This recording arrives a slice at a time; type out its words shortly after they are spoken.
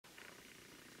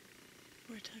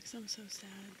Vortex, I'm so sad.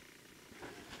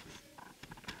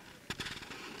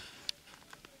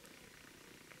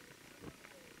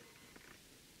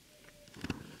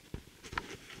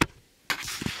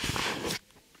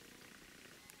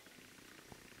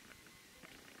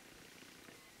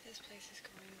 This place is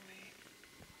going away.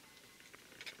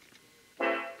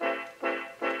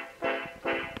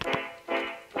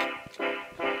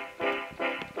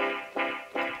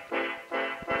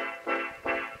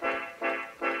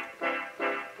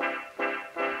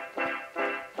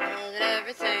 Well, that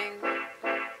everything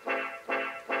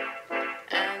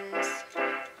ends.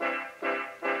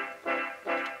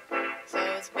 So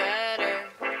it's better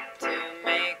to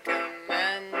make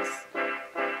amends.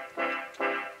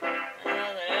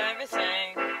 Well, that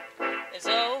everything is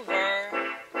over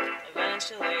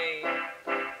eventually.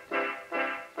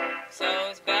 So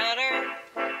it's better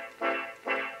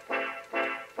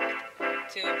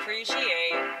to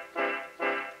appreciate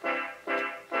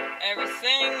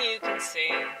everything you can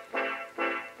see.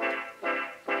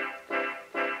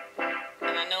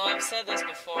 And I know I've said this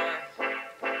before,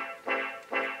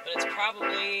 but it's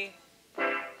probably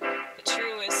the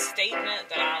truest statement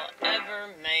that I'll ever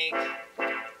make,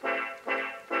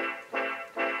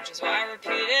 which is why I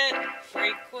repeat it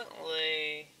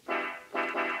frequently.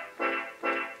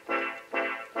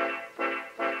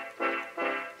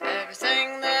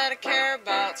 Everything that I care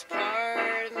about's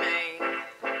part of me.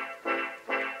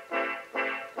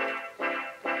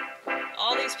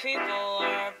 All these people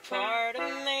are part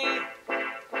of me,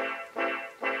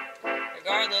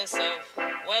 regardless of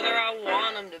whether I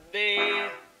want them to be.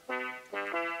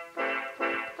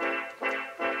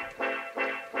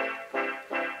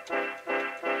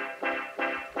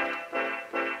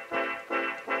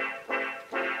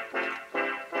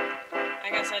 I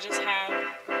guess I just have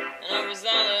an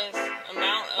overzealous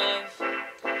amount of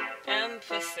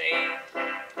empathy.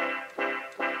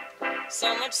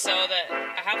 So much so that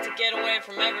I have to get away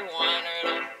from everyone or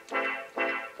it'll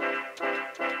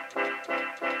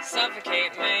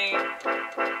suffocate me.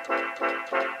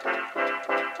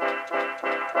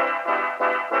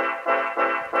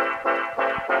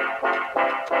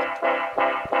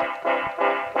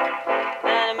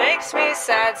 And it makes me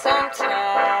sad sometimes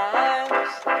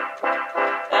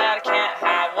that I can't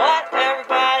have what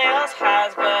everybody else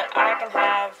has, but I can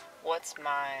have what's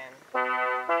mine.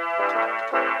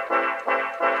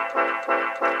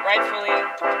 Rightfully,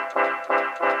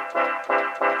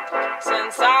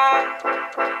 since I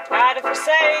had to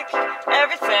forsake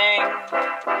everything.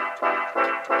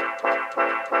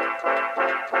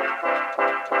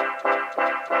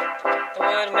 It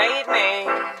would have made me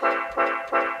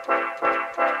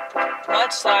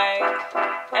much like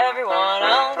everyone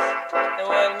else. It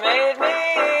would have made me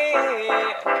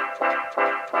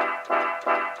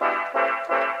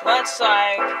much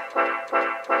like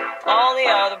all the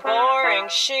other boring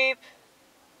sheep.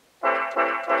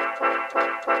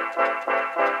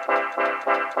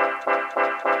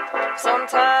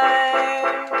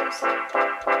 Sometimes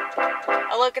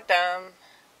I look at them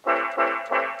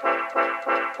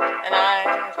and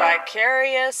I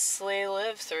vicariously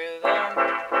live through them.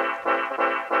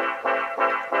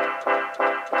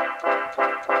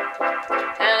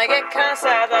 And I get kinda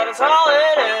sad that it's all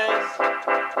it is,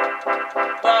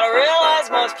 but I realize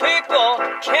most people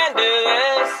can't do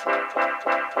this.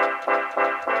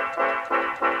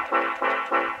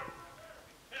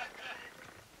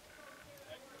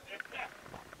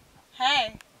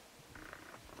 Hey.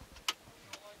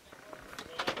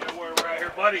 That word right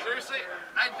here, buddy. Seriously,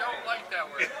 I don't like that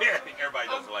word. Everybody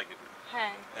doesn't like it.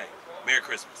 Hey. Hey, Merry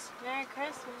Christmas. Merry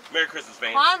Christmas. Merry Christmas,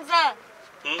 fam. Kwanzaa.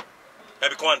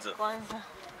 Happy Kwanzaa. Kwanzaa.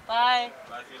 Bye.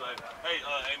 Bye, see you later. Hey,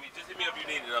 Amy, just hit me up if you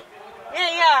need it, though.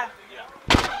 Yeah. Yeah.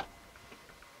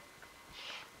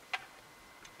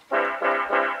 I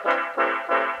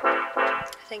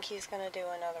think he's gonna do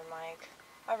another mic.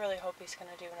 I really hope he's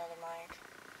gonna do another mic.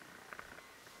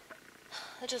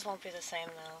 It just won't be the same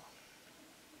though.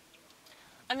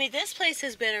 I mean, this place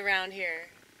has been around here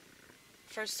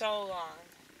for so long.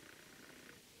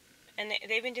 And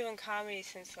they've been doing comedy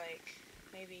since like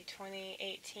maybe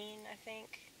 2018, I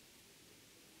think.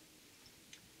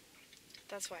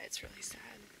 That's why it's really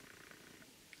sad.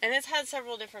 And it's had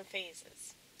several different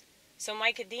phases. So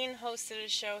Micah Dean hosted a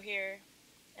show here,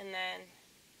 and then,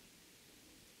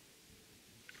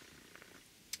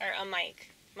 or a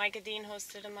mic. Micah Dean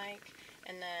hosted a mic,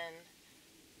 and then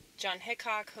John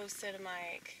Hickok hosted a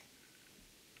mic.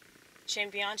 Shane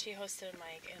Bianchi hosted a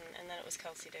mic, and then it was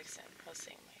Kelsey Dixon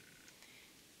hosting a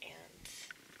mic. And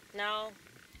now,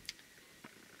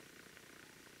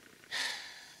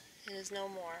 it is no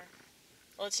more.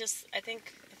 Well, it's just, I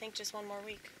think think just one more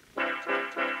week. You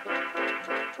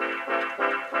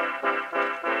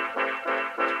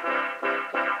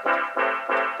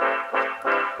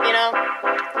know,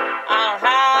 I don't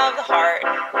have the heart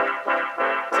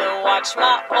to watch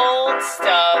my old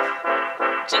stuff.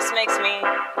 Just makes me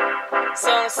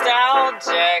so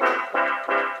nostalgic.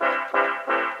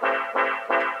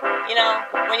 You know,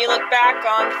 when you look back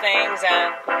on things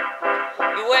and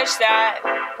you wish that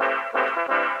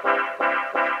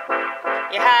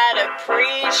you had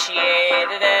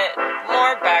appreciated it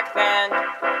more back then.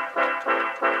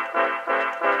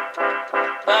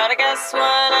 But I guess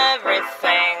when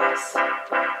everything's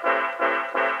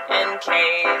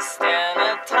encased in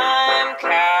a time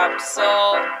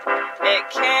capsule, it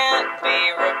can't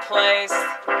be replaced.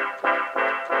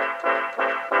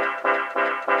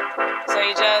 So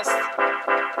you just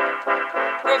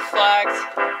reflect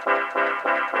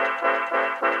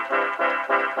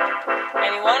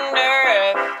and you wonder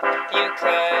if you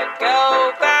could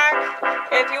go back,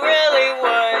 if you really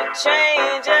would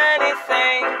change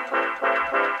anything.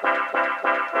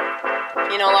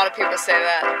 You know, a lot of people say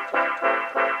that,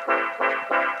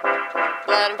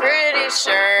 but I'm pretty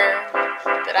sure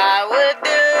that I would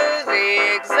do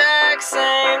the exact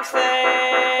same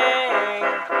thing.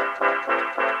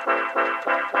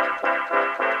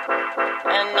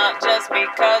 And not just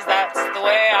because that's the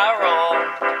way I roll.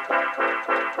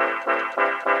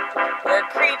 We're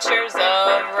creatures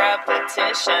of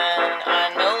repetition.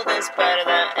 I know this better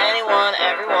than anyone.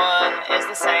 Everyone is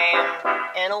the same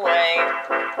in a way.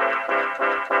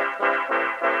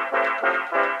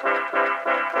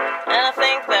 And I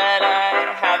think that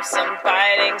I have some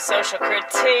biting social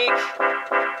critique.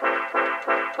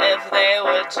 If they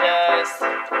would just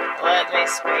let me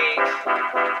speak.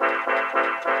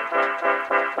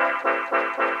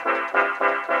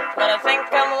 But I think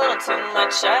I'm a little too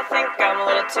much. I think I'm a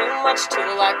little too much to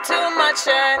like too much.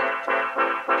 And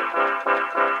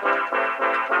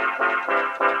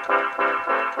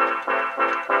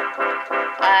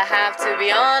I have to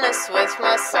be honest with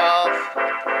myself.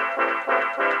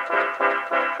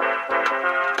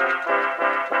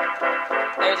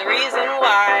 There's a reason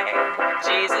why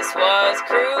Jesus was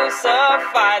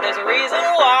crucified. There's a reason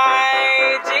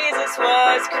why Jesus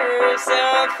was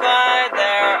crucified.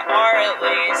 There are at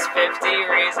least 50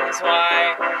 reasons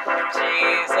why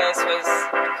Jesus was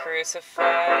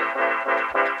crucified.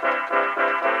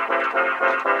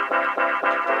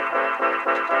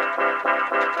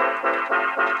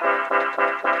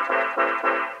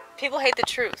 People hate the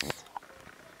truth.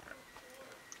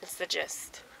 It's the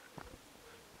gist.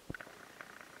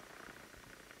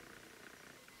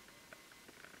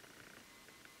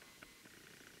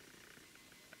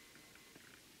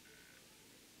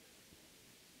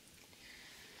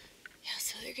 Yeah,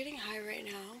 so they're getting high right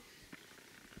now.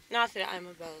 Not that I'm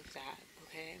above that,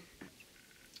 okay?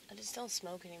 I just don't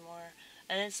smoke anymore.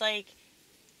 And it's like,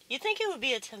 you think it would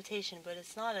be a temptation, but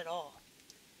it's not at all.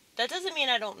 That doesn't mean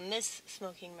I don't miss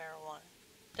smoking marijuana.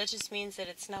 That just means that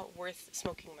it's not worth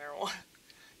smoking marijuana.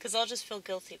 Because I'll just feel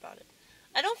guilty about it.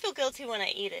 I don't feel guilty when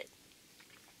I eat it.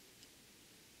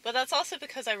 But that's also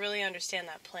because I really understand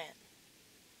that plant.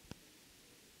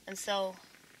 And so,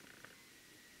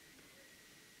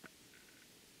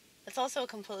 it's also a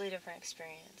completely different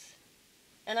experience.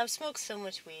 And I've smoked so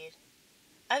much weed.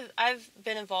 I've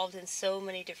been involved in so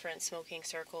many different smoking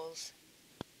circles.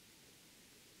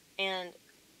 And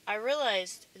I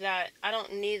realized that I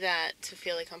don't need that to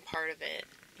feel like I'm part of it,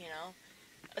 you know?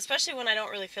 Especially when I don't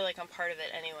really feel like I'm part of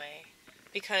it anyway.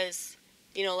 Because,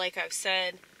 you know, like I've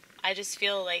said, I just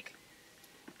feel like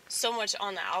so much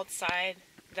on the outside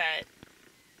that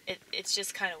it's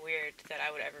just kind of weird that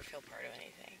I would ever feel part of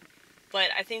anything.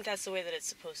 But I think that's the way that it's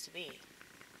supposed to be,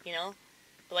 you know?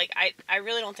 Like, I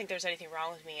really don't think there's anything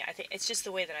wrong with me. I think it's just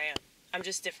the way that I am. I'm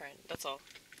just different, that's all.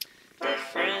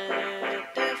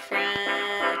 Different,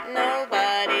 different.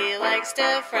 Nobody likes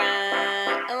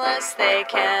different unless they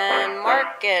can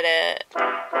market it.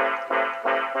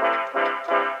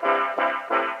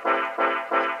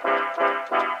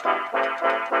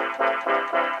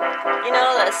 You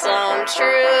know, that's some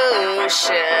true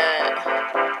shit.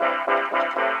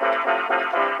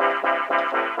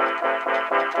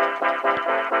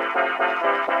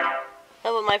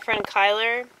 Oh, but my friend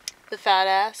Kyler, the fat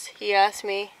ass, he asked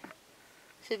me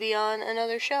to be on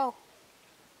another show.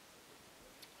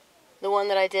 The one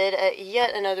that I did at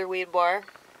yet another weed bar.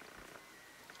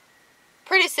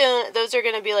 Pretty soon, those are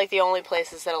going to be like the only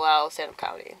places that allow stand-up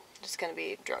comedy. Just going to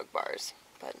be drug bars.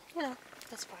 But, you know,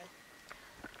 that's fine.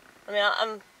 I mean,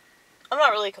 I'm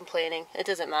not really complaining. It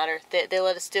doesn't matter. They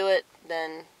let us do it,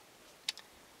 then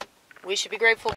we should be grateful.